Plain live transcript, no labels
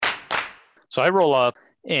So I roll up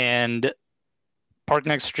and park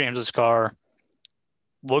next to James's car,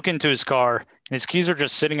 look into his car, and his keys are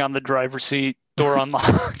just sitting on the driver's seat, door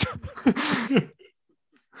unlocked.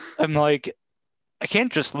 I'm like, I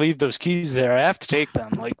can't just leave those keys there. I have to take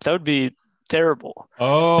them. Like, that would be terrible.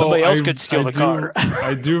 Oh, Somebody else could steal the car.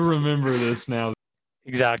 I do remember this now.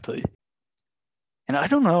 Exactly. And I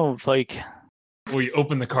don't know, like, We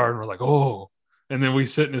open the car and we're like, oh, and then we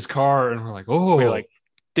sit in his car and we're like, oh, we like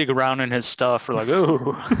dig around in his stuff. We're like,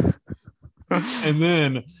 oh. and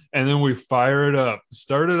then we fire it up,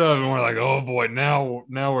 start it up, and we're like, oh boy, now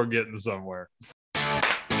we're getting somewhere.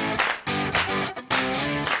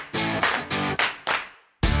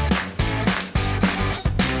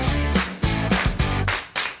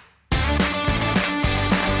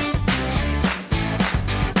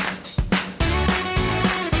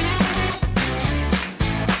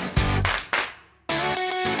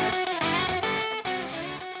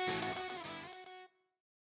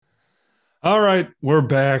 All right, we're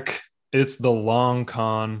back. It's the long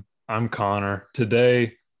con. I'm Connor.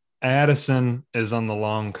 Today, Addison is on the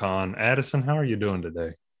long con. Addison, how are you doing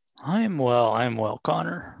today? I'm well,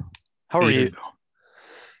 Connor. How are you?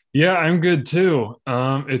 Yeah, I'm good too.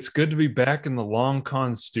 It's good to be back in the Long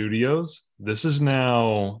Con Studios. This is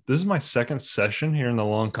my second session here in the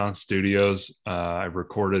Long Con Studios. I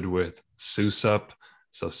recorded with Susup.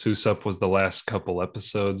 So Susup was the last couple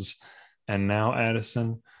episodes. And now,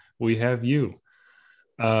 Addison, we have you.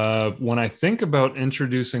 When I think about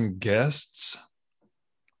introducing guests,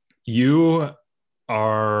 you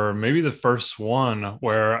are maybe the first one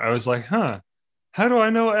where I was like, how do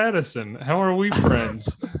I know Addison? How are we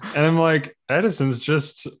friends? And I'm like, Addison's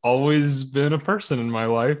just always been a person in my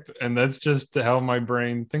life. And that's just how my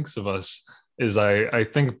brain thinks of us, is I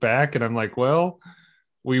think back and I'm like, well,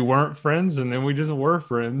 we weren't friends and then we just were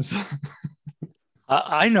friends.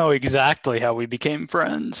 I know exactly how we became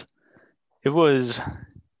friends. It was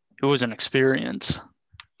an experience.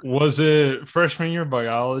 Was it freshman year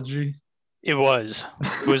biology? It was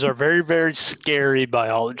our very, very scary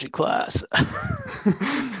biology class.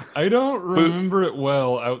 I don't remember it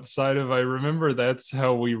well outside of I remember that's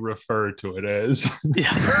how we refer to it as.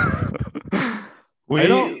 Yeah. We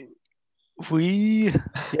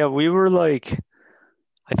were like,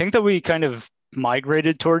 I think that we kind of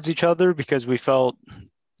migrated towards each other because we felt,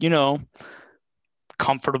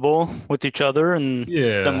 comfortable with each other, and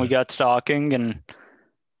then we got talking, and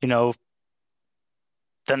then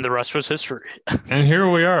the rest was history. And here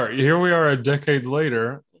we are a decade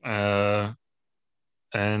later, and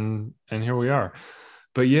here we are.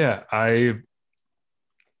 But yeah, I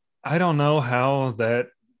don't know how that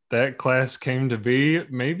class came to be.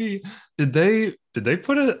 Maybe did they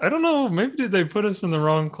put it? I don't know. Maybe did they put us in the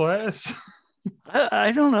wrong class?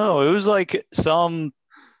 I don't know. It was like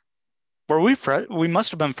we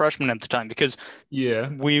must have been freshmen at the time, because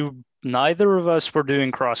neither of us were doing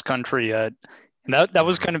cross country yet. And that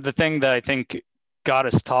was kind of the thing that I think got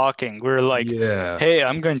us talking. We were like, hey,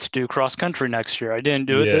 I'm going to do cross country next year. I didn't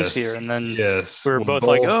do it this year. And then we were both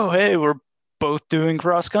like, oh, hey, we're both doing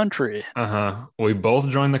cross country. We both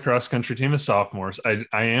joined the cross country team as sophomores. I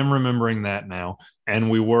am remembering that now. And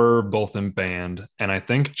we were both in band. And I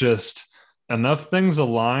think just enough things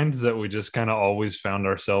aligned that we just kind of always found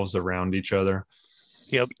ourselves around each other.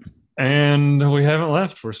 Yep. And we haven't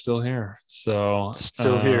left. We're still here. So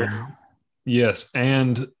still here. Yes.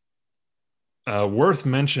 And worth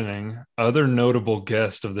mentioning, other notable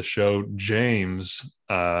guest of the show, James.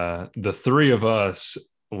 The three of us,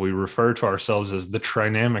 we refer to ourselves as the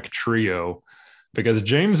Trinamic Trio, because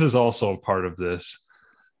James is also a part of this.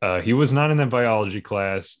 He was not in the biology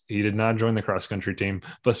class. He did not join the cross country team,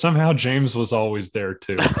 but somehow James was always there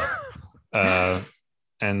too.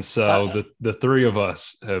 And so the three of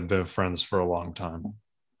us have been friends for a long time.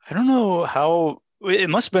 I don't know how. It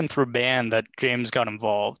must have been through band that James got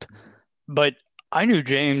involved, but I knew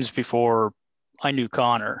James before I knew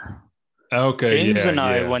Connor. Okay, James and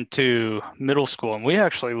I went to middle school, and we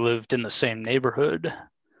actually lived in the same neighborhood.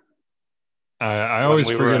 I always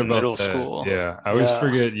forget about middle that. School. Yeah, I always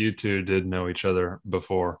forget you two did know each other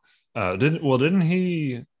before. Didn't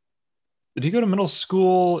he? Did he go to middle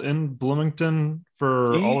school in Bloomington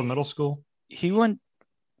for all of middle school? He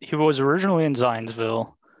was originally in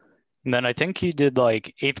Zionsville, and then I think he did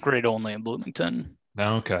like 8th grade only in Bloomington.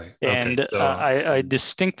 Okay. And so, I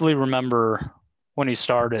distinctly remember when he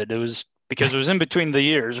started. It was because it was in between the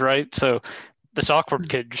years, right? So this awkward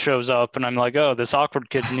kid shows up, and I'm like, oh, this awkward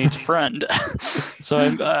kid needs a friend. So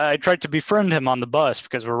I tried to befriend him on the bus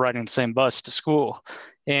because we're riding the same bus to school.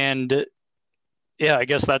 And yeah, I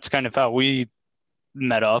guess that's kind of how we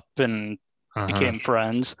met up and became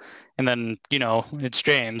friends. And then, it's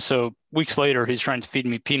James. So weeks later, he's trying to feed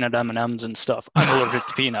me peanut M&Ms and stuff. I'm allergic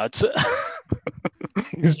to peanuts.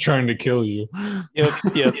 He's trying to kill you. Yep.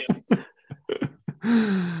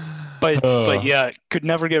 But yeah, could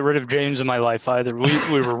never get rid of James in my life either. We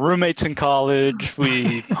were roommates in college.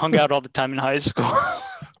 We hung out all the time in high school.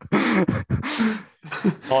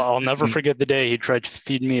 I'll never forget the day he tried to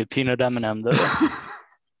feed me a peanut M&M though.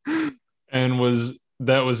 And was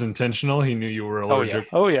intentional? He knew you were allergic.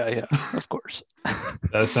 Oh yeah, of course.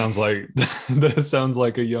 That sounds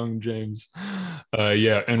like a young James.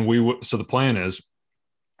 Yeah, and so the plan is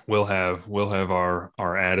we'll have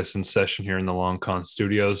our Addison session here in the Long Con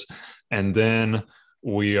Studios, and then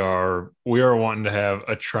we are wanting to have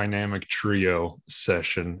a trinamic trio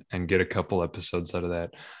session and get a couple episodes out of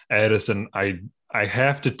that. Addison, I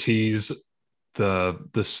have to tease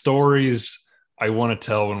the stories I want to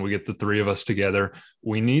tell when we get the three of us together.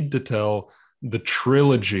 We need to tell the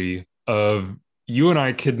trilogy of you and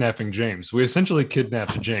I kidnapping James. We essentially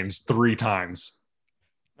kidnapped James 3 times.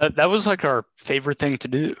 That was like our favorite thing to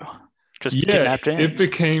do. Just kidnap James. It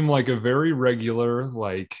became like a very regular,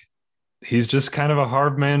 like, he's just kind of a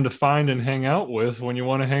hard man to find and hang out with when you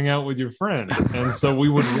want to hang out with your friend. And so we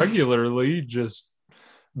would regularly just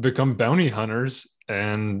become bounty hunters.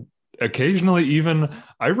 And occasionally even,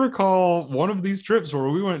 I recall one of these trips where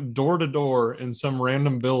we went door to door in some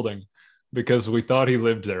random building because we thought he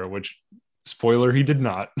lived there, which, spoiler, he did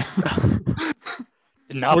not.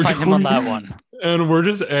 Did not find him on that one. And we're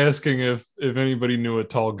just asking if anybody knew a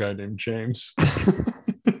tall guy named James.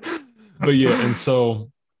 But yeah, and so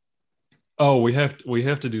we have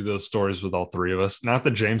to do those stories with all 3 of us. Not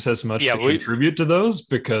that James has much to contribute to those,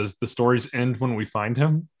 because the stories end when we find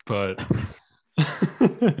him, but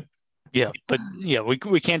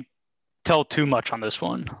we can't tell too much on this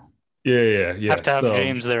one. Yeah. Have to have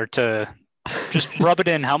James there to just rub it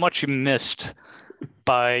in how much you missed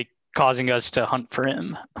by causing us to hunt for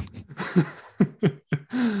him.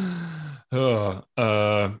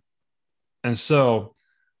 And so,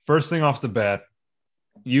 first thing off the bat,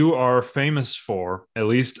 you are famous for, at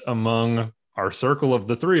least among our circle of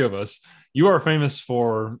the 3 of us, you are famous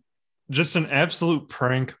for just an absolute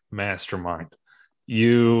prank mastermind.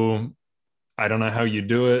 I don't know how you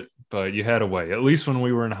do it, but you had a way, at least when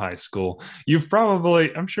we were in high school.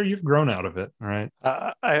 I'm sure you've grown out of it, right?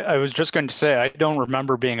 I was just going to say, I don't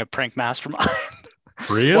remember being a prank mastermind.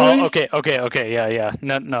 Really? Well, okay, yeah.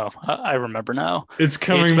 No, I remember now. It's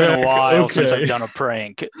coming back. It's been a while since I've done a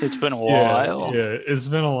prank. It's been a while. Yeah, it's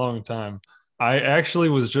been a long time. I actually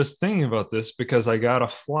was just thinking about this because I got a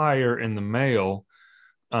flyer in the mail,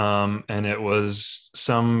 and it was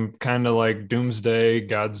some kind of like doomsday,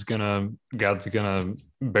 God's gonna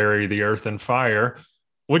bury the earth in fire.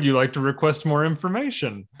 Would you like to request more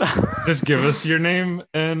information? Just give us your name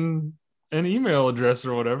and an email address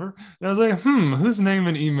or whatever. And I was like, whose name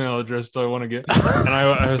and email address do I want to get? And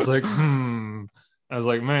I was like, I was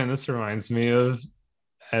like, man, this reminds me of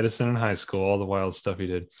Addison in high school, all the wild stuff he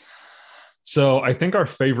did. So I think our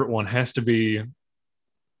favorite one has to be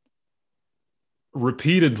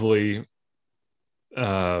repeatedly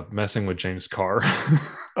messing with James Carr.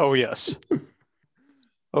 Oh yes.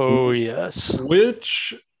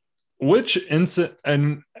 Which incident,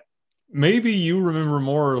 and maybe you remember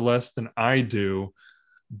more or less than I do,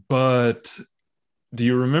 but do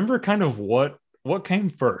you remember kind of what came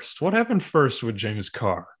first? What happened first with James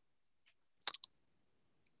Carr?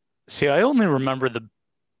 See, I only remember the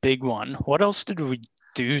big one. What else did we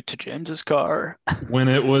do to James's car? When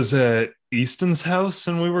it was at Easton's house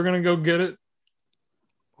and we were going to go get it?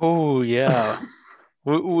 Oh, yeah.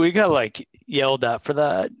 we got like yelled at for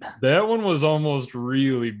that. That one was almost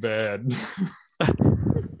really bad.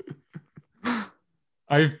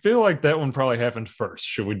 I feel like that one probably happened first.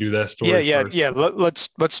 Should we do that story first? Yeah. Let's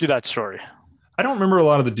do that story. I don't remember a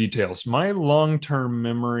lot of the details. My long-term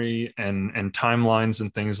memory and timelines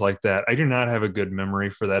and things like that, I do not have a good memory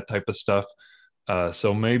for that type of stuff.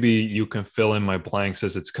 So maybe you can fill in my blanks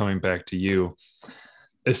as it's coming back to you.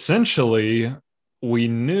 Essentially, we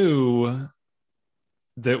knew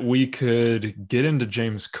that we could get into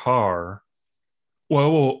James' car.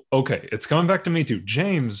 Well, okay, it's coming back to me too.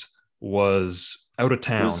 James was out of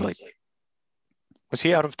town. Was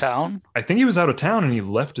he out of town? I think he was out of town and he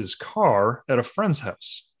left his car at a friend's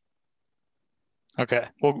house. Okay,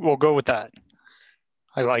 we'll go with that.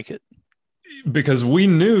 I like it. Because we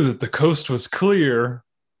knew that the coast was clear.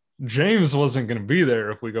 James wasn't going to be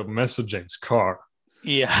there if we go mess with James' car.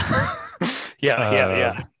 Yeah.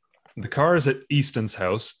 Yeah. The car is at Easton's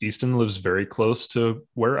house. Easton lives very close to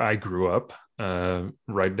where I grew up,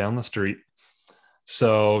 right down the street.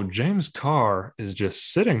 So James' car is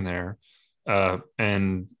just sitting there.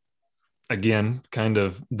 And again, kind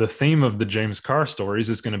of the theme of the James Carr stories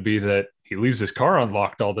is going to be that he leaves his car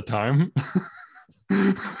unlocked all the time.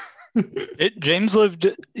 James lived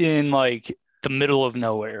in like the middle of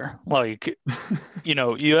nowhere. Like,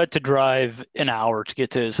 you had to drive an hour to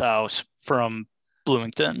get to his house from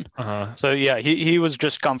Bloomington. So yeah, he was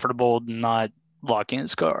just comfortable not locking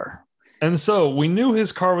his car. And so we knew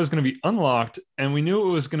his car was going to be unlocked, and we knew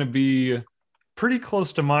it was going to be pretty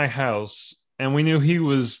close to my house, and we knew he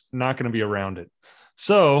was not going to be around it.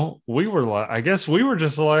 So we were like, I guess we were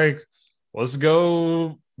just like, let's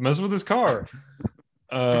go mess with his car.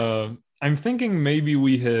 I'm thinking maybe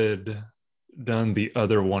we had done the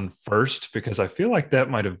other one first, because I feel like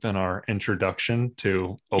that might have been our introduction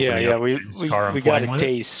to opening up his car and we got playing a with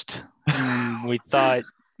taste. We thought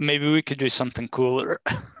maybe we could do something cooler.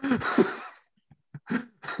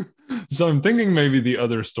 So I'm thinking maybe the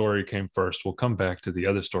other story came first. We'll come back to the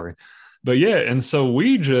other story. But yeah, and so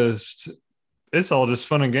it's all just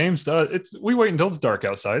fun and games. We wait until it's dark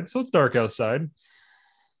outside. So it's dark outside.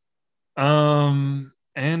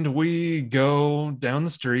 And we go down the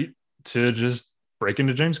street to just break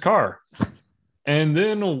into James' car. And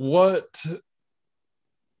then what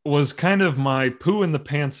was kind of my poo in the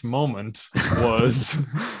pants moment was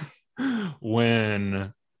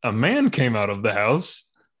when a man came out of the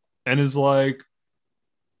house and is like,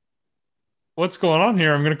 what's going on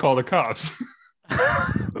here? I'm going to call the cops.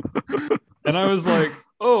 And I was like,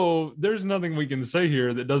 oh, there's nothing we can say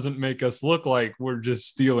here that doesn't make us look like we're just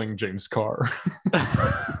stealing James' car.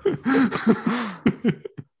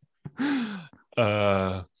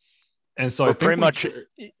 And so we're I think pretty much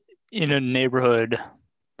in a neighborhood,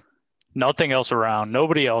 nothing else around,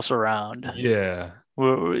 nobody else around. Yeah.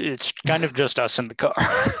 It's kind of just us in the car.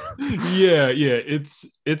 Yeah.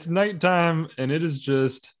 It's nighttime, and it is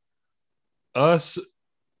just us.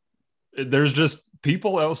 There's just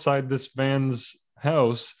people outside this man's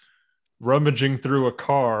house rummaging through a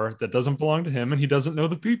car that doesn't belong to him, and he doesn't know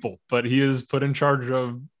the people, but he is put in charge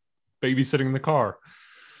of babysitting the car.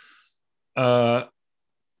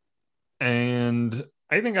 And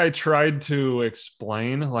I think I tried to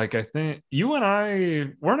explain, like, I think you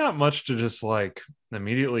and we're not much to just like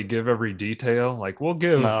immediately give every detail. Like we'll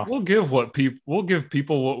give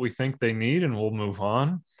people what we think they need, and we'll move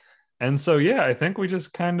on. And so yeah, I think we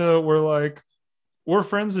just kind of were like, we're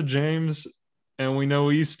friends of James, and we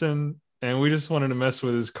know Easton, and we just wanted to mess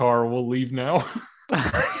with his car. We'll leave now.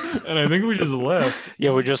 And I think we just left.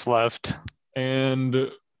 Yeah, we just left.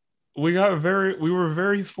 And we were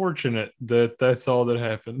very fortunate that that's all that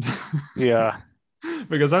happened. Yeah.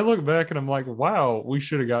 Because I look back and I'm like, wow, we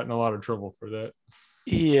should have gotten a lot of trouble for that.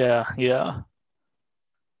 Yeah.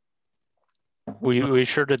 We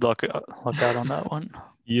sure did look out on that one.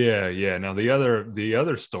 Yeah. Now the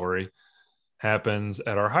other story happens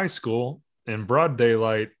at our high school in broad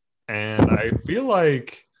daylight, and I feel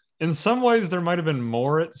like in some ways there might have been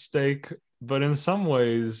more at stake, but in some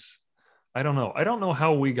ways I don't know. I don't know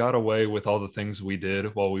how we got away with all the things we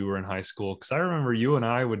did while we were in high school. Because I remember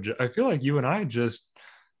I feel like you and I just,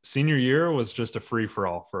 senior year was just a free for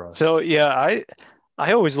all for us. So yeah,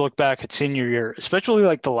 I always look back at senior year, especially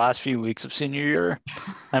like the last few weeks of senior year.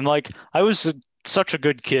 I'm like, I was such a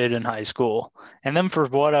good kid in high school. And then for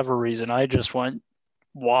whatever reason, I just went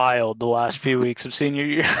wild the last few weeks of senior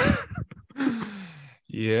year.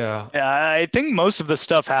 Yeah. I think most of the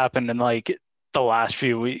stuff happened in like the last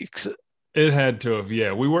few weeks. It had to have,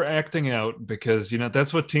 yeah. We were acting out because,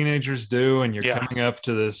 that's what teenagers do, and you're coming up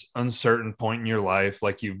to this uncertain point in your life.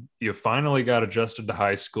 Like you finally got adjusted to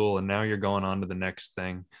high school, and now you're going on to the next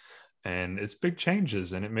thing. And it's big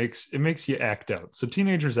changes, and it makes you act out. So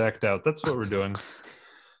teenagers act out. That's what we're doing.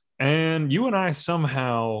 And you and I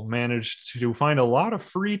somehow managed to find a lot of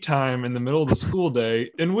free time in the middle of the school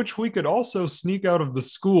day in which we could also sneak out of the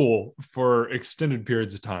school for extended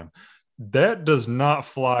periods of time. That does not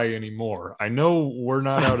fly anymore. I know we're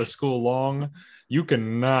not out of school long. You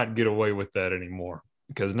cannot get away with that anymore,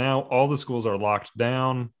 because now all the schools are locked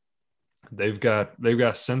down. They've got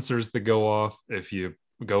sensors that go off if you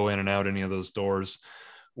go in and out any of those doors.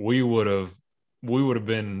 We would have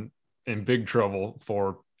been in big trouble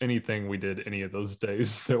for anything we did any of those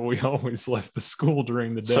days that we always left the school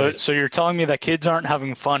during the day. So you're telling me that kids aren't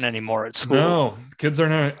having fun anymore at school? No, kids are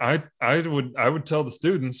not. I would tell the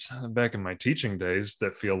students back in my teaching days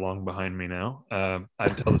that feel long behind me now.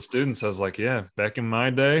 I'd tell the students, I was like, yeah, back in my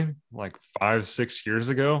day, like 5-6 years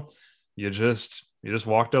ago, you just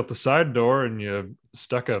walked out the side door and you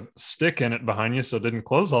stuck a stick in it behind you so it didn't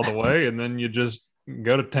close all the way, and then you just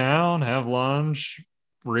go to town, have lunch,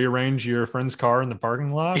 rearrange your friend's car in the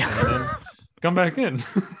parking lot and then come back in.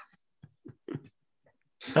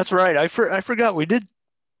 That's right. I forgot we did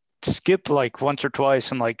skip like once or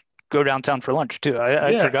twice and like go downtown for lunch too.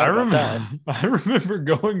 I forgot about that. I remember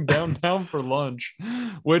going downtown for lunch,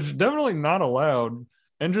 which definitely not allowed,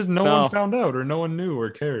 and just no one found out or no one knew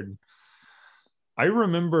or cared.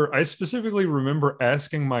 I specifically remember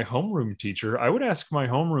asking my homeroom teacher. I would ask my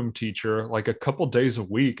homeroom teacher like a couple days a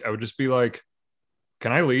week. I would just be like,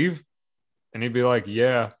 "Can I leave?" And he'd be like,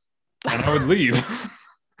 "Yeah." And I would leave.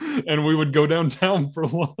 And we would go downtown for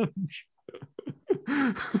lunch.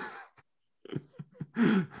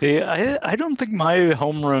 See, I don't think my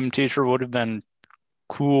homeroom teacher would have been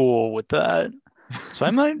cool with that. So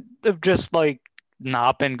I might have just like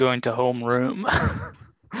not been going to homeroom.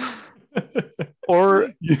 Or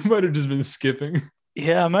you might have just been skipping.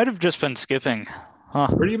 Yeah, I might have just been skipping. Huh.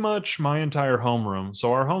 Pretty much my entire homeroom.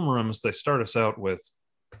 So our homerooms, they start us out with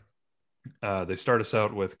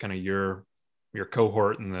kind of your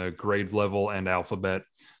cohort in the grade level and alphabet.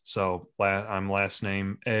 So I'm last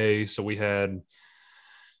name A. So we had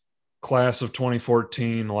class of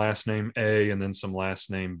 2014, last name A, and then some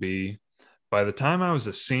last name B. By the time I was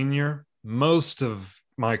a senior, most of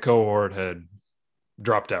my cohort had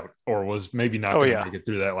dropped out or was maybe not going to make it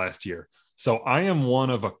through that last year. So I am one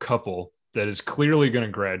of a couple that is clearly going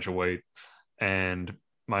to graduate. And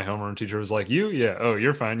my homeroom teacher was like, yeah, oh,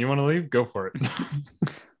 you're fine. You want to leave? Go for it.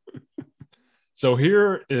 So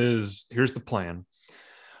here's the plan.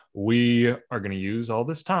 We are going to use all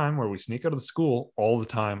this time where we sneak out of the school all the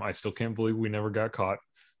time. I still can't believe we never got caught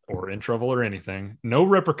or in trouble or anything. No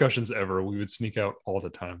repercussions ever. We would sneak out all the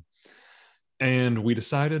time. And we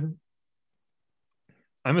decided,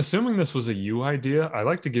 I'm assuming this was a you idea. I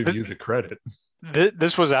like to give you the credit.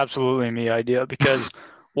 This was absolutely me idea, because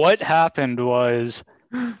what happened was,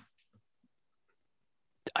 I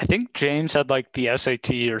think James had like the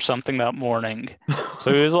SAT or something that morning.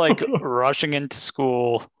 So he was like rushing into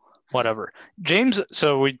school, whatever. James,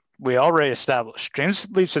 so we already established, James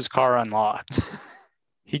leaves his car unlocked.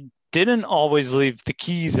 He didn't always leave the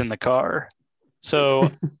keys in the car.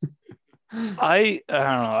 So I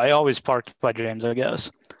don't know, I always parked by James, I guess.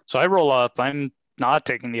 So I roll up, I'm not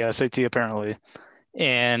taking the SAT apparently,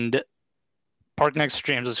 and park next to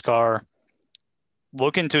James's car,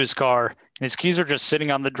 look into his car, and his keys are just sitting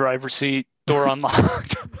on the driver's seat, door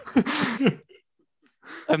unlocked.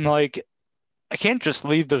 I'm like, I can't just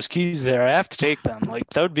leave those keys there. I have to take them. Like,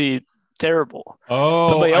 that would be terrible.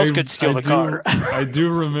 Oh, somebody else could steal the car. I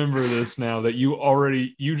do remember this now, that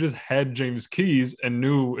you just had James' keys and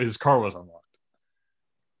knew his car was unlocked.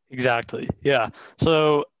 Exactly. Yeah.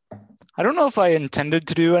 So I don't know if I intended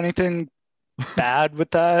to do anything bad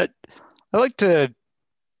with that. I like to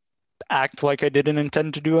act like I didn't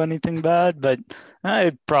intend to do anything bad, but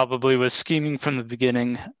I probably was scheming from the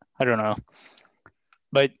beginning. I don't know.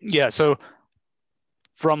 But yeah, so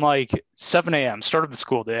from like 7 a.m., start of the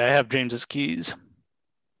school day, I have James's keys.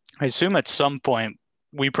 I assume at some point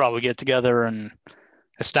we probably get together and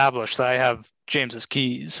establish that I have James's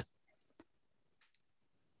keys.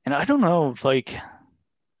 And I don't know, like,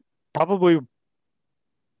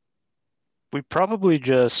 we probably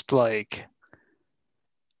just like,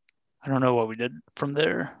 I don't know what we did from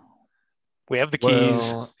there. We have the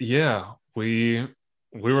keys. Well, yeah, we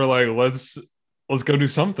were like, let's go do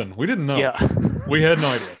something. We didn't know. Yeah. We had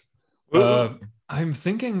no idea.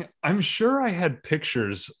 I'm sure I had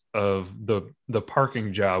pictures of the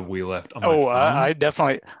parking job we left on my phone. I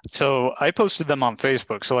definitely. So I posted them on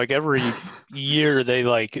Facebook. So like every year they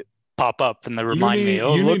like pop up and they remind me,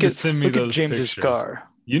 oh, look at James's car.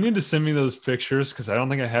 You need to send me those pictures, because I don't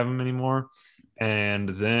think I have them anymore. And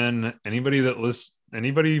then anybody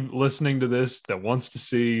listening to this that wants to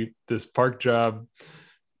see this park job,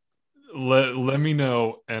 let me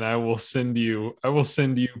know, and I will send you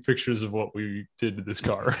pictures of what we did to this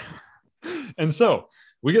car. And so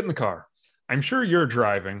we get in the car. I'm sure you're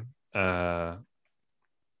driving. I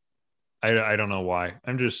don't know why.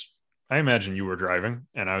 I imagine you were driving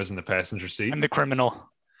and I was in the passenger seat. I'm the criminal.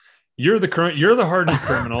 You're the hardened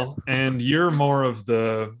criminal, and you're more of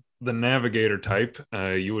the navigator type.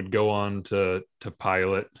 You would go on to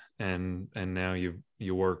pilot, and now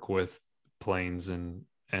you work with planes and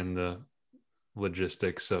the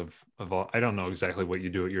logistics of all. I don't know exactly what you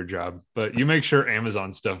do at your job, but you make sure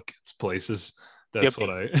Amazon stuff gets places. That's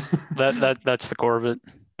what that's the core of it.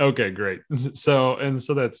 Okay, great. So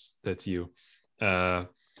that's you.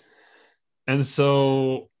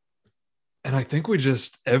 And I think we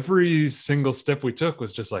just, every single step we took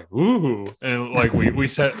was just like, ooh. And like we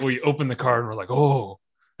opened the car and we're like, oh.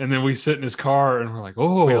 And then we sit in his car and we're like,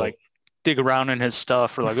 oh. dig around in his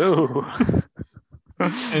stuff. We're like, oh.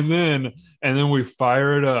 and then we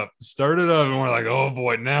fire it up, start it up, and we're like, oh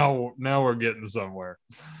boy, now we're getting somewhere.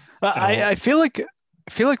 I feel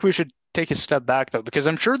like we should take a step back though, because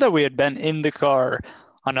I'm sure that we had been in the car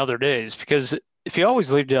on other days, because if you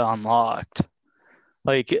always leave it unlocked,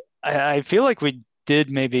 like I feel like we did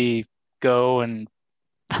maybe go and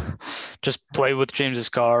just play with James's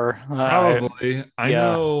car. Probably. I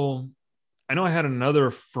know I had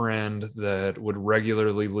another friend that would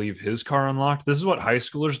regularly leave his car unlocked. This is what high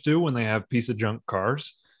schoolers do when they have piece of junk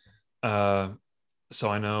cars. So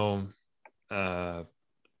I know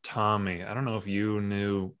Tommy. I don't know if you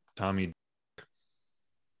knew Tommy.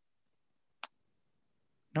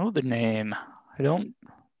 Know the name. I don't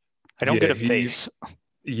get a face.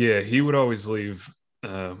 Yeah, he would always leave.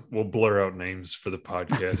 We'll blur out names for the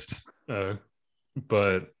podcast.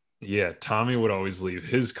 But yeah, Tommy would always leave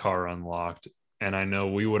his car unlocked, and I know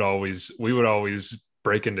we would always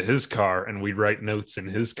break into his car and we'd write notes in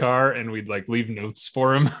his car and we'd like leave notes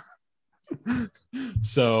for him.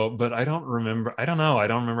 So, but I don't remember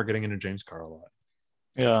getting into James' car a lot.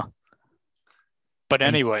 Yeah. But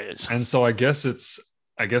anyways, and so I guess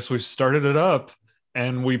we started it up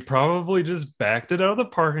and we probably just backed it out of the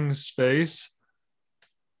parking space,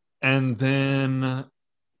 and then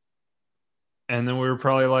we were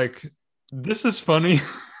probably like, this is funny.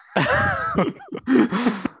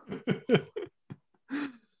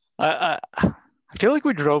 I feel like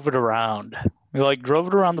we drove it around. We like drove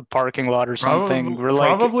it around the parking lot or something. We're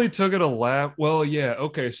probably took it a lap. Well, yeah,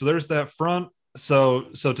 okay. So there's that front. So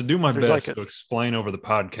to do my best to explain over the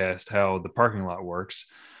podcast how the parking lot works.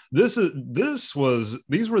 These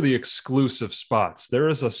were the exclusive spots. There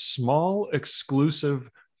is a small exclusive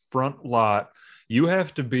front lot. You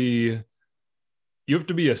have to be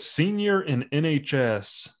a senior in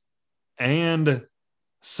NHS and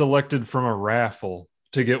selected from a raffle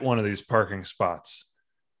to get one of these parking spots.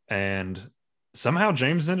 And somehow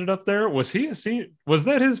James ended up there. Was he a senior? Was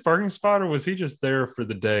that his parking spot, or was he just there for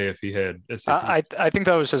the day if he had SAT? I think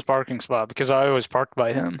that was his parking spot, because I always parked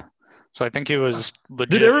by him. So I think he was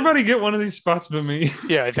legit. Did everybody get one of these spots but me?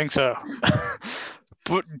 Yeah, I think so.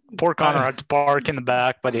 Poor Connor had to park in the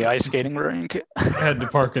back by the ice skating rink. I had to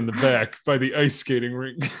park in the back by the ice skating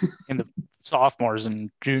rink. In the sophomores and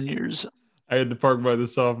juniors. I had to park by the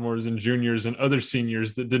sophomores and juniors and other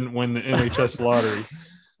seniors that didn't win the NHS lottery.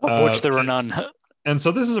 Of which there were none. And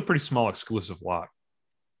so this is a pretty small exclusive lot.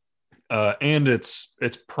 And it's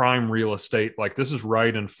prime real estate. Like, this is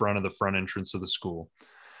right in front of the front entrance of the school.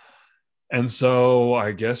 And so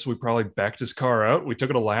I guess we probably backed his car out. We took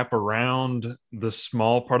it a lap around the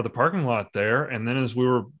small part of the parking lot there. And then as we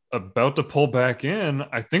were about to pull back in,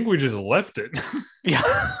 I think we just left it. Yeah.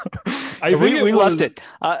 We left it.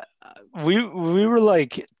 We were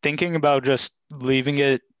like thinking about just leaving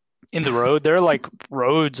it in the road. There are like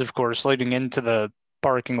roads, of course, leading into the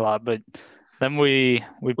parking lot. But then we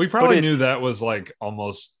probably knew that was like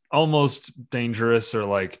almost dangerous, or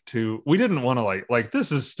like we didn't want to like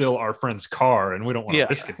this is still our friend's car and we don't want to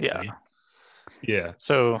risk it. Yeah.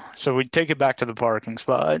 So we take it back to the parking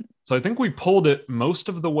spot. So I think we pulled it most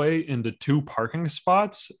of the way into two parking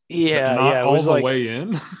spots. Yeah. Not it all was the like, way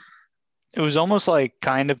in. It was almost like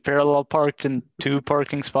kind of parallel parked in two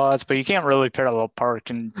parking spots, but you can't really parallel park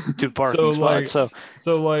in two parking spots.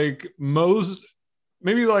 So like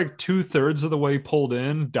maybe like 2/3 of the way pulled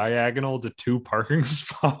in, diagonal to two parking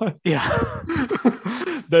spots. Yeah.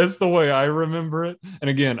 That's the way I remember it. And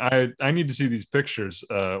again, I need to see these pictures.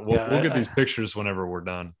 We'll get these pictures whenever we're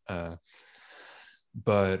done.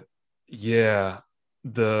 But yeah,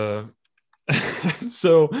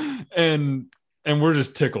 so and we're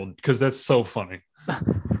just tickled because that's so funny.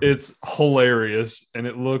 It's hilarious and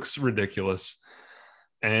it looks ridiculous.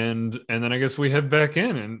 And then I guess we head back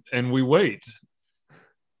in and we wait.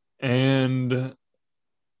 And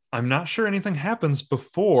I'm not sure anything happens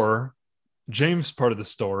before James' part of the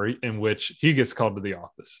story, in which he gets called to the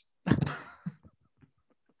office.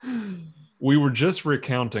 We were just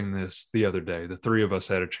recounting this the other day. The three of us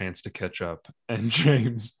had a chance to catch up. And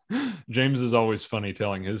James is always funny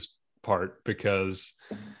telling his part, because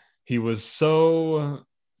he was he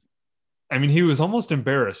was almost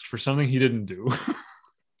embarrassed for something he didn't do.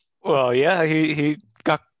 Well, yeah, he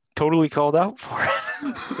got totally called out for it.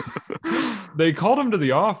 They called him to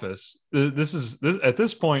the office. This at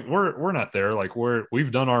this point we're not there. Like,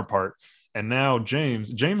 we've done our part, and now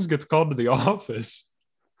James gets called to the office,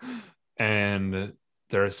 and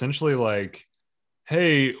they're essentially like,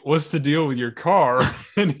 "Hey, what's the deal with your car?"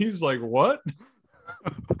 And he's like, "What?"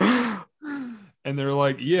 And they're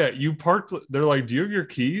like, "Yeah, you parked." They're like, "Do you have your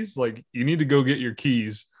keys? Like, you need to go get your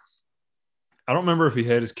keys." I don't remember if he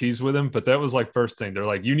had his keys with him, but that was like first thing. They're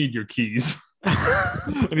like, you need your keys.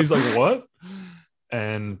 And he's like, what?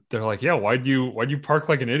 And they're like, yeah, why'd you park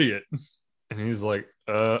like an idiot? And he's like,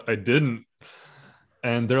 I didn't.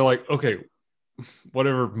 And they're like, okay,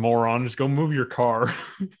 whatever, moron, just go move your car.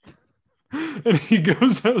 And he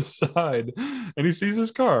goes outside and he sees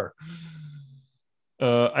his car.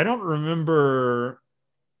 I don't remember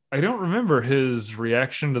his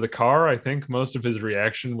reaction to the car. I think most of his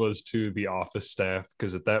reaction was to the office staff,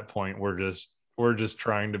 because at that point we're just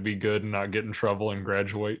trying to be good and not get in trouble and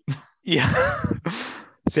graduate. Yeah.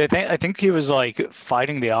 See, I think he was like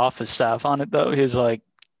fighting the office staff on it though. He's like,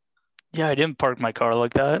 yeah, I didn't park my car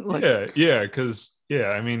like that. Like, because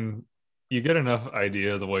I mean, you get enough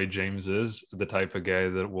idea of the way James is, the type of guy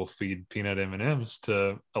that will feed peanut M&Ms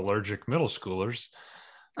to allergic middle schoolers.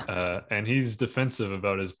 And he's defensive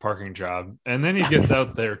about his parking job. And then he gets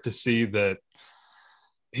out there to see that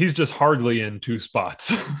he's just hardly in two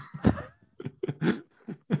spots.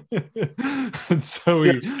 And so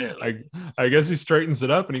I guess he straightens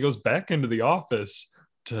it up and he goes back into the office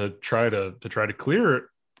to try to clear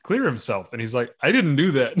himself. And he's like, I didn't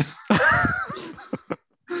do that.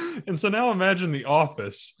 And so now imagine the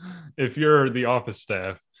office, if you're the office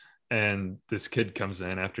staff and this kid comes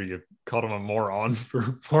in after you called him a moron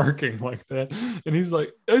for parking like that. And he's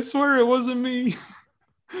like, I swear it wasn't me.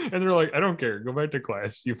 And they're like, I don't care. Go back to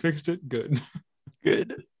class. You fixed it. Good.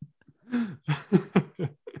 Good.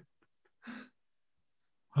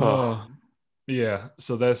 Oh, yeah.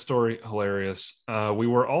 So that story, hilarious. We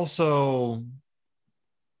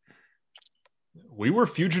were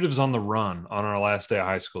fugitives on the run on our last day of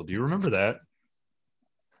high school. Do you remember that?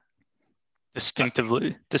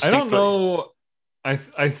 Distinctively. I don't know. I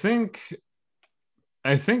think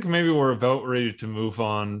maybe we're about ready to move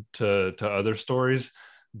on to other stories,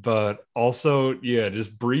 but also, yeah,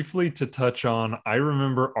 just briefly to touch on, I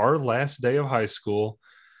remember our last day of high school.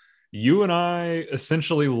 You and I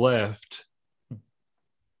essentially left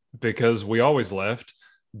because we always left,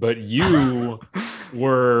 but you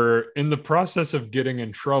were in the process of getting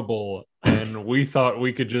in trouble, and we thought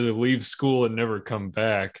we could just leave school and never come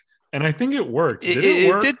back. And I think it worked. Did it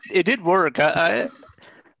work? It did work.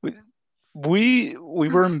 We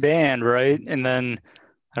were in band, right? And then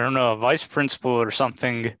I don't know, a vice principal or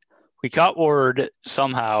something. We got word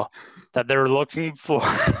somehow that they were looking for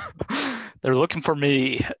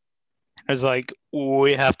me. I was like,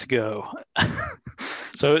 we have to go.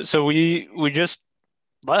 So we just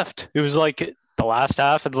left. It was like the last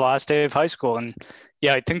half of the last day of high school, and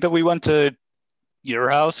yeah, I think that we went to your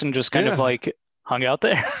house and just kind of like hung out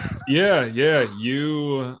there. Yeah.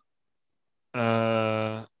 You,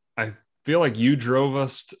 I feel like you drove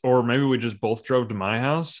us, or maybe we just both drove to my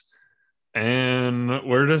house, and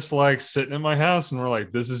we're just like sitting in my house, and we're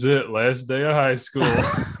like, this is it, last day of high school.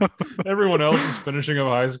 Everyone else is finishing up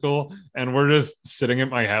high school, and we're just sitting at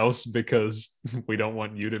my house because we don't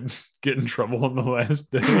want you to get in trouble on the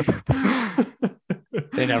last day.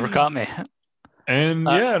 They never caught me. And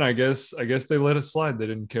and I guess they let it slide. They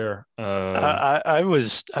didn't care. I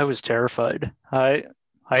was terrified. I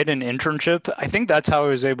had an internship. I think that's how I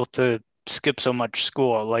was able to skip so much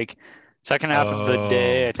school. Like second half of the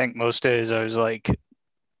day, I think most days I was like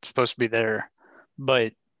supposed to be there,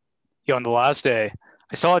 but on the last day,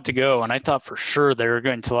 I still had to go, and I thought for sure they were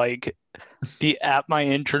going to like be at my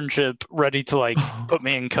internship, ready to like put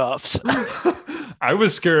me in cuffs. I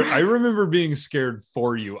was scared. I remember being scared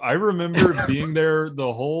for you. I remember being there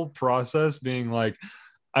the whole process, being like,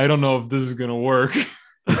 I don't know if this is gonna work.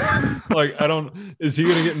 Like, is he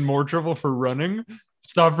gonna get in more trouble for running?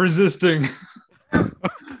 Stop resisting.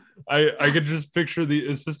 I could just picture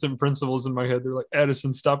the assistant principals in my head. They're like,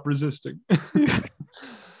 Addison, stop resisting.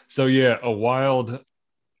 So yeah, a wild.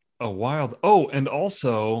 Oh, and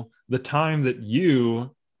also the time that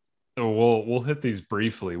we'll hit these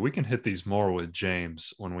briefly. We can hit these more with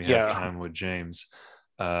James when we have time with James.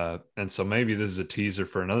 And so maybe this is a teaser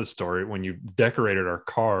for another story when you decorated our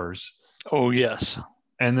cars. Oh, yes.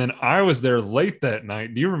 And then I was there late that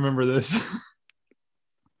night. Do you remember this?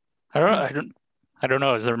 I don't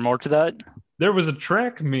know. Is there more to that? There was a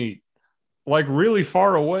track meet like really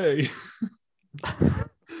far away.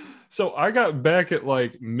 So I got back at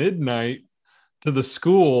like midnight to the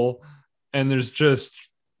school, and there's shit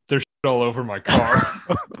all over my car.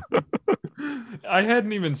 I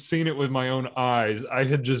hadn't even seen it with my own eyes. I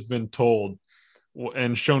had just been told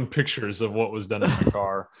and shown pictures of what was done in my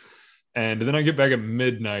car. And then I get back at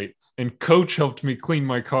midnight, and Coach helped me clean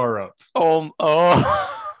my car up. Oh.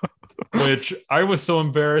 Which I was so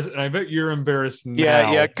embarrassed, and I bet you're embarrassed now.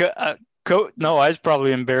 Yeah. No, I was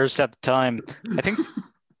probably embarrassed at the time. I think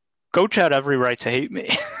Coach had every right to hate me.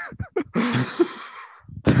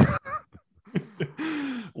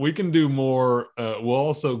 We can do more. We'll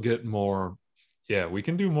also get more. Yeah, we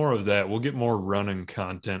can do more of that. We'll get more running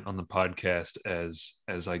content on the podcast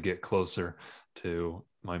as I get closer to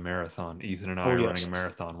my marathon. Ethan and I are running a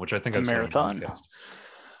marathon, which I think I've said on the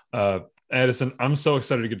podcast. Addison, I'm so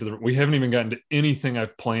excited to get to the. We haven't even gotten to anything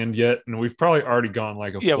I've planned yet, and we've probably already gone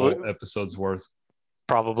like a full episode's worth.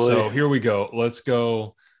 Probably. So here we go. Let's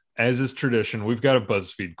go. As is tradition, we've got a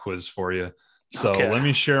BuzzFeed quiz for you. So let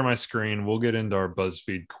me share my screen. We'll get into our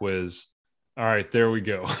BuzzFeed quiz. All right, there we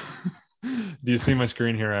go. Do you see my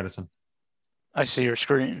screen here, Addison? I see your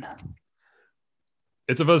screen.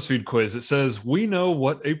 It's a BuzzFeed quiz. It says, we know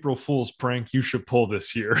what April Fool's prank you should pull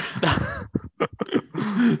this year.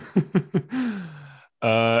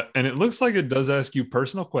 And it looks like it does ask you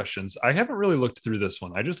personal questions. I haven't really looked through this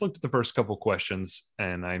one. I just looked at the first couple questions,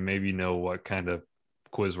 and I maybe know what kind of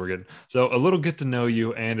quiz we're getting. So a little get to know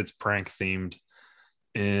you, and it's prank themed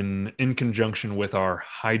in conjunction with our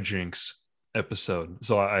Hijinx episode.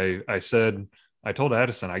 So I told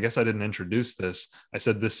Addison, I guess I didn't introduce this. I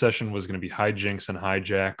said this session was going to be Hijinx and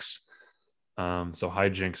Hijax. So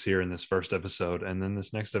Hijinx here in this first episode, and then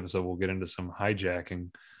this next episode we'll get into some hijacking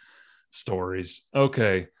stories.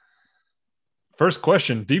 Okay. First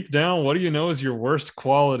question, deep down, what do you know is your worst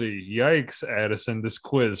quality? Yikes, Addison, this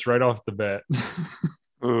quiz right off the bat.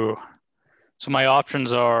 Ooh. So my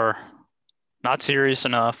options are not serious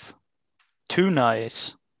enough, too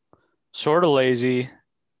nice, sort of lazy,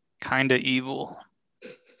 kind of evil.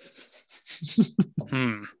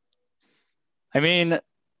 I mean,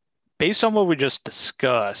 based on what we just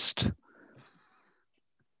discussed,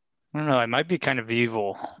 I don't know, I might be kind of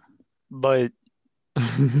evil, but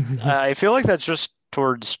I feel like that's just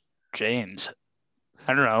towards James.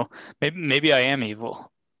 I don't know. Maybe I am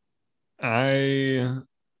evil. I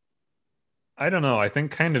don't know. I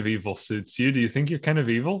think kind of evil suits you. Do you think you're kind of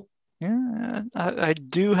evil? Yeah, I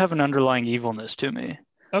do have an underlying evilness to me.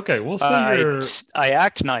 Okay, we'll say I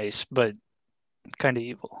act nice, but kind of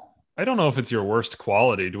evil. I don't know if it's your worst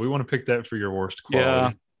quality. Do we want to pick that for your worst quality?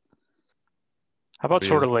 Yeah. How about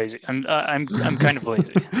sort of lazy? I'm kind of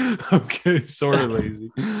lazy. Okay, sort of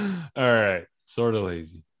lazy. All right, sort of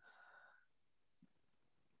lazy.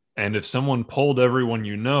 And if someone polled everyone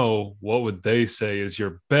you know, what would they say is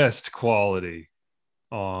your best quality?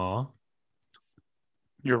 Aw.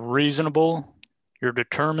 You're reasonable, you're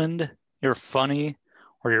determined, you're funny,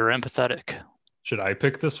 or you're empathetic. Should I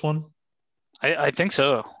pick this one? I think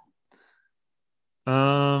so.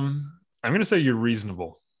 I'm going to say you're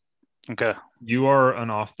reasonable. Okay. You are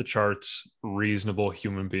an off the charts reasonable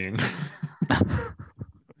human being.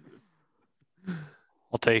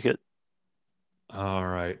 I'll take it. All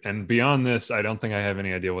right. And beyond this, I don't think I have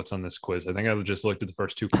any idea what's on this quiz. I think I just looked at the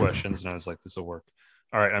first two questions and I was like, this will work.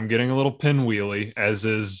 All right. I'm getting a little pinwheely, as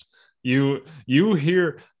is you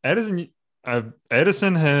hear Addison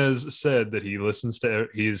has said that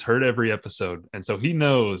he's heard every episode. And so he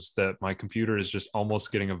knows that my computer is just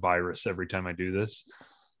almost getting a virus every time I do this.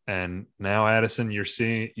 And now, Addison,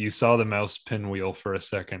 you saw the mouse pinwheel for a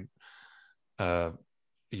second.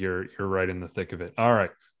 You're right in the thick of it. All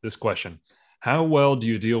right. This question. How well do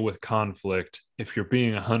you deal with conflict if you're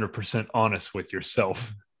being 100% honest with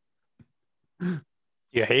yourself?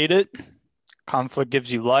 You hate it. Conflict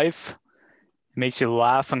gives you life. It makes you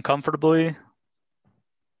laugh uncomfortably.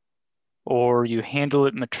 Or you handle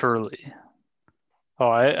it maturely. Oh,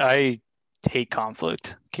 I hate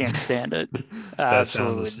conflict. Can't stand it.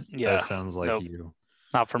 Absolutely. That sounds like you.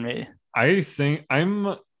 Not for me. I think I'm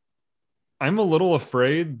a little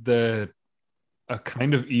afraid that a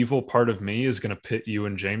kind of evil part of me is going to pit you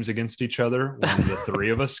and James against each other when the three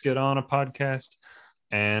of us get on a podcast.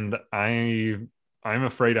 And I'm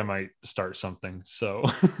afraid I might start something. So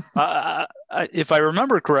if I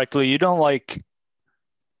remember correctly, you don't like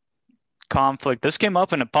conflict. This came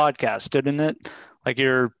up in a podcast, didn't it? Like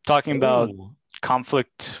you're talking about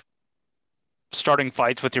conflict, starting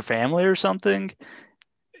fights with your family or something.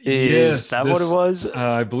 Is that what it was?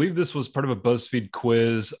 I believe this was part of a BuzzFeed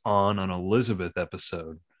quiz on an Elizabeth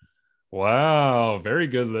episode. Wow, very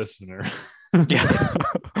good listener. Yeah.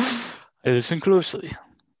 Listen closely.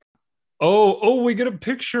 Oh, we get a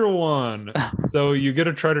picture one. So you get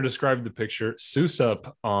to try to describe the picture.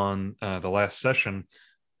 Susup on the last session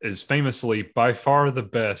is famously by far the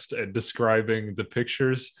best at describing the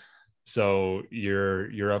pictures. So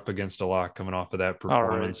you're up against a lot coming off of that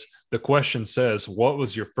performance. Right. The question says, what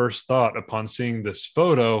was your first thought upon seeing this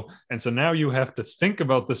photo? And so now you have to think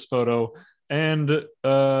about this photo and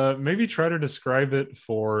maybe try to describe it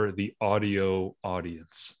for the audio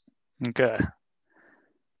audience. Okay.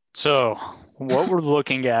 So what we're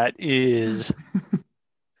looking at is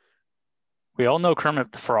we all know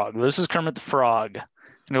Kermit the Frog. This is Kermit the Frog.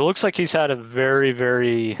 And it looks like he's had a very,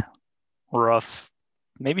 very rough,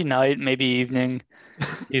 maybe night, maybe evening.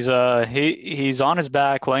 He's on his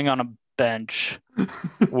back laying on a bench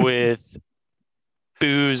with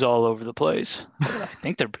booze all over the place. I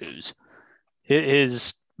think they're booze.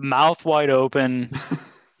 His mouth wide open.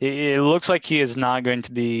 It looks like he is not going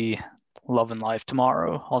to be loving life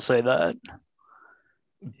tomorrow. I'll say that.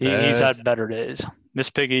 He's had better days. Miss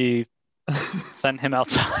Piggy sent him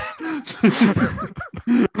outside.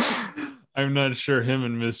 I'm not sure him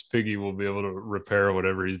and Miss Piggy will be able to repair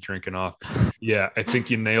whatever he's drinking off. Yeah, I think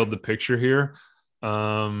you nailed the picture here.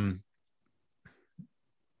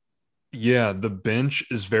 Yeah, the bench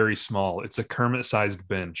is very small. It's a Kermit-sized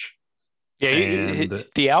bench. Yeah, and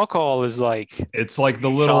the alcohol is like it's like the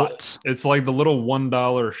little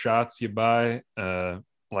 $1 shots you buy,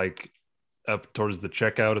 like up towards the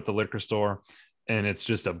checkout at the liquor store, and it's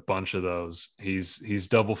just a bunch of those. He's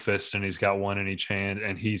double fisted and he's got one in each hand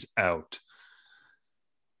and he's out.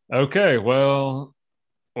 Okay, well,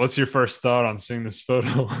 what's your first thought on seeing this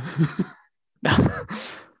photo?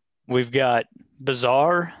 We've got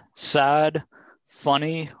bizarre, sad,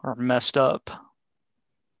 funny, or messed up.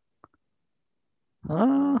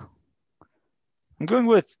 I'm going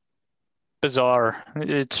with bizarre.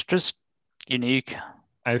 It's just unique.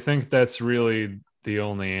 I think that's really the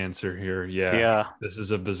only answer here. Yeah. This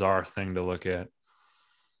is a bizarre thing to look at.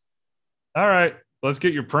 All right, let's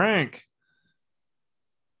get your prank.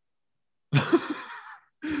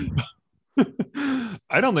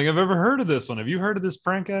 I don't think I've ever heard of this one. Have you heard of this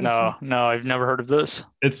prank, Addison? No, I've never heard of this.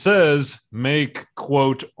 It says, make,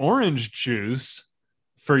 quote, orange juice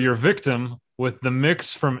for your victim with the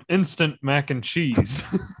mix from instant mac and cheese.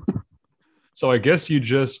 So I guess you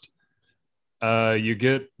just, you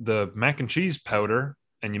get the mac and cheese powder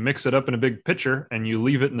and you mix it up in a big pitcher and you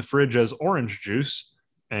leave it in the fridge as orange juice.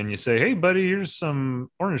 And you say, hey, buddy, here's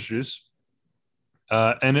some orange juice.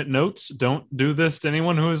 And it notes, don't do this to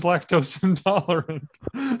anyone who is lactose intolerant.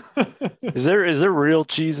 Is there real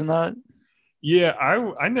cheese in that? Yeah,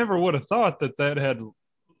 I never would have thought that had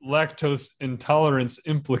lactose intolerance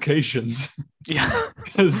implications. Yeah.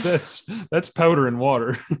 Because that's powder and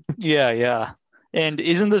water. Yeah. And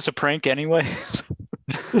isn't this a prank anyway?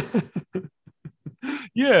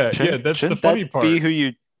 Yeah, that's the funny part. Be who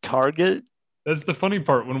you target? That's the funny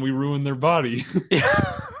part when we ruin their body.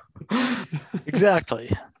 Yeah.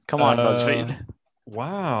 Exactly. Come on, BuzzFeed.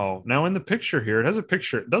 Wow. Now in the picture here, it has a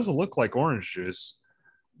picture. It doesn't look like orange juice,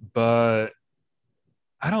 but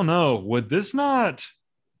I don't know. Would this not?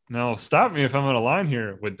 No, stop me if I'm out of line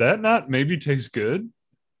here. Would that not maybe taste good?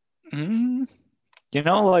 You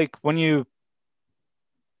know, like when you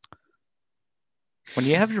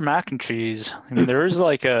have your mac and cheese, I mean, there is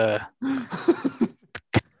like a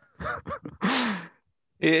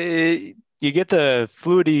you get the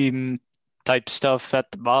fluidy type stuff at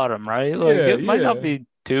the bottom, right? Like it might not be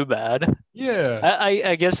too bad. Yeah.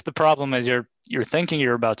 I guess the problem is you're thinking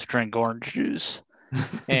you're about to drink orange juice,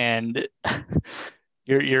 and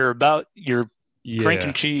you're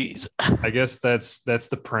drinking cheese. I guess that's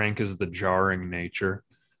the prank, is the jarring nature.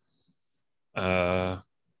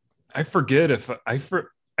 I forget if I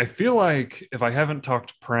feel like if I haven't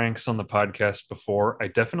talked pranks on the podcast before, I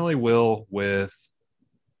definitely will with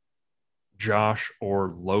Josh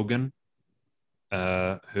or Logan,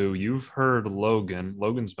 who you've heard.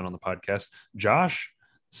 Logan's been on the podcast. Josh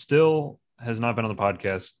still has not been on the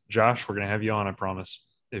podcast. Josh, we're going to have you on, I promise,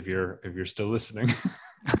 if you're still listening.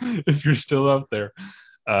 If you're still out there.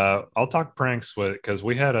 I'll talk pranks with, because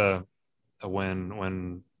we had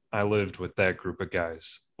when I lived with that group of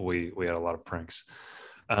guys, we had a lot of pranks.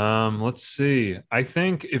 Let's see. I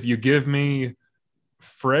think if you give me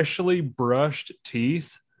freshly brushed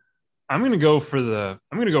teeth, I'm gonna go for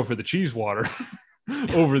the cheese water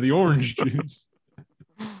over the orange juice.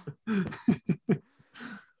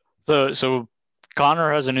 So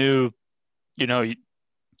Connor has a new,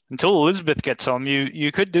 until Elizabeth gets home,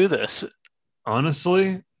 you could do this.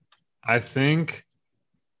 Honestly, I think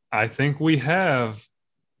we have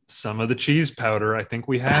some of the cheese powder. I think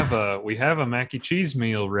we have a mac and cheese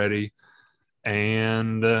meal ready,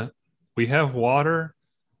 and we have water.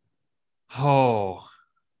 Oh,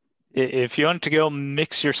 if you want to go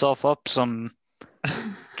mix yourself up some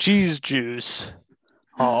cheese juice,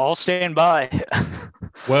 I'll stand by.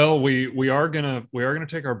 Well, we are gonna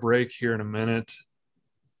take our break here in a minute,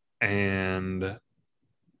 and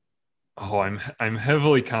I'm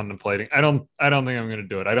heavily contemplating. I don't think I'm gonna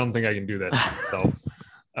do it. I don't think I can do that to myself.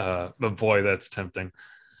 But boy, that's tempting.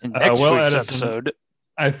 In next week's episode,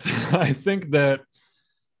 I think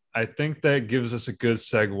that gives us a good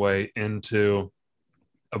segue into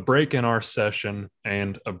a break in our session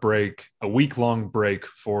and a week-long break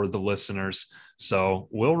for the listeners. So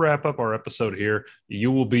we'll wrap up our episode here.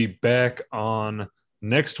 You will be back on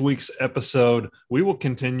next week's episode. We will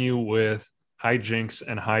continue with hijinks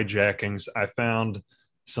and hijackings. I found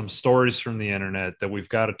some stories from the internet that we've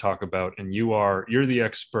got to talk about, and you're the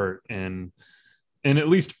expert in at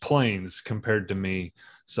least planes compared to me.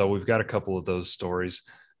 So we've got a couple of those stories.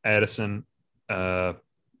 Addison,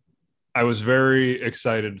 I was very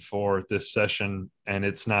excited for this session, and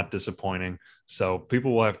it's not disappointing. So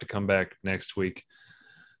people will have to come back next week.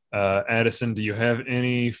 Addison, do you have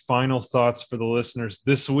any final thoughts for the listeners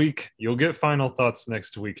this week? You'll get final thoughts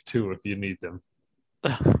next week too if you need them.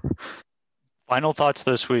 Final thoughts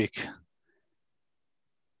this week.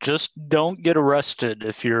 Just don't get arrested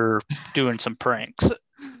if you're doing some pranks.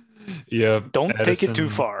 Yeah. Don't take it too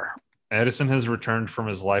far. Addison has returned from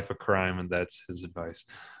his life of crime, and that's his advice.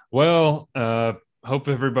 Well, hope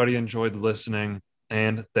everybody enjoyed listening,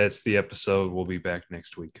 and that's the episode. We'll be back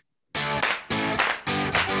next week.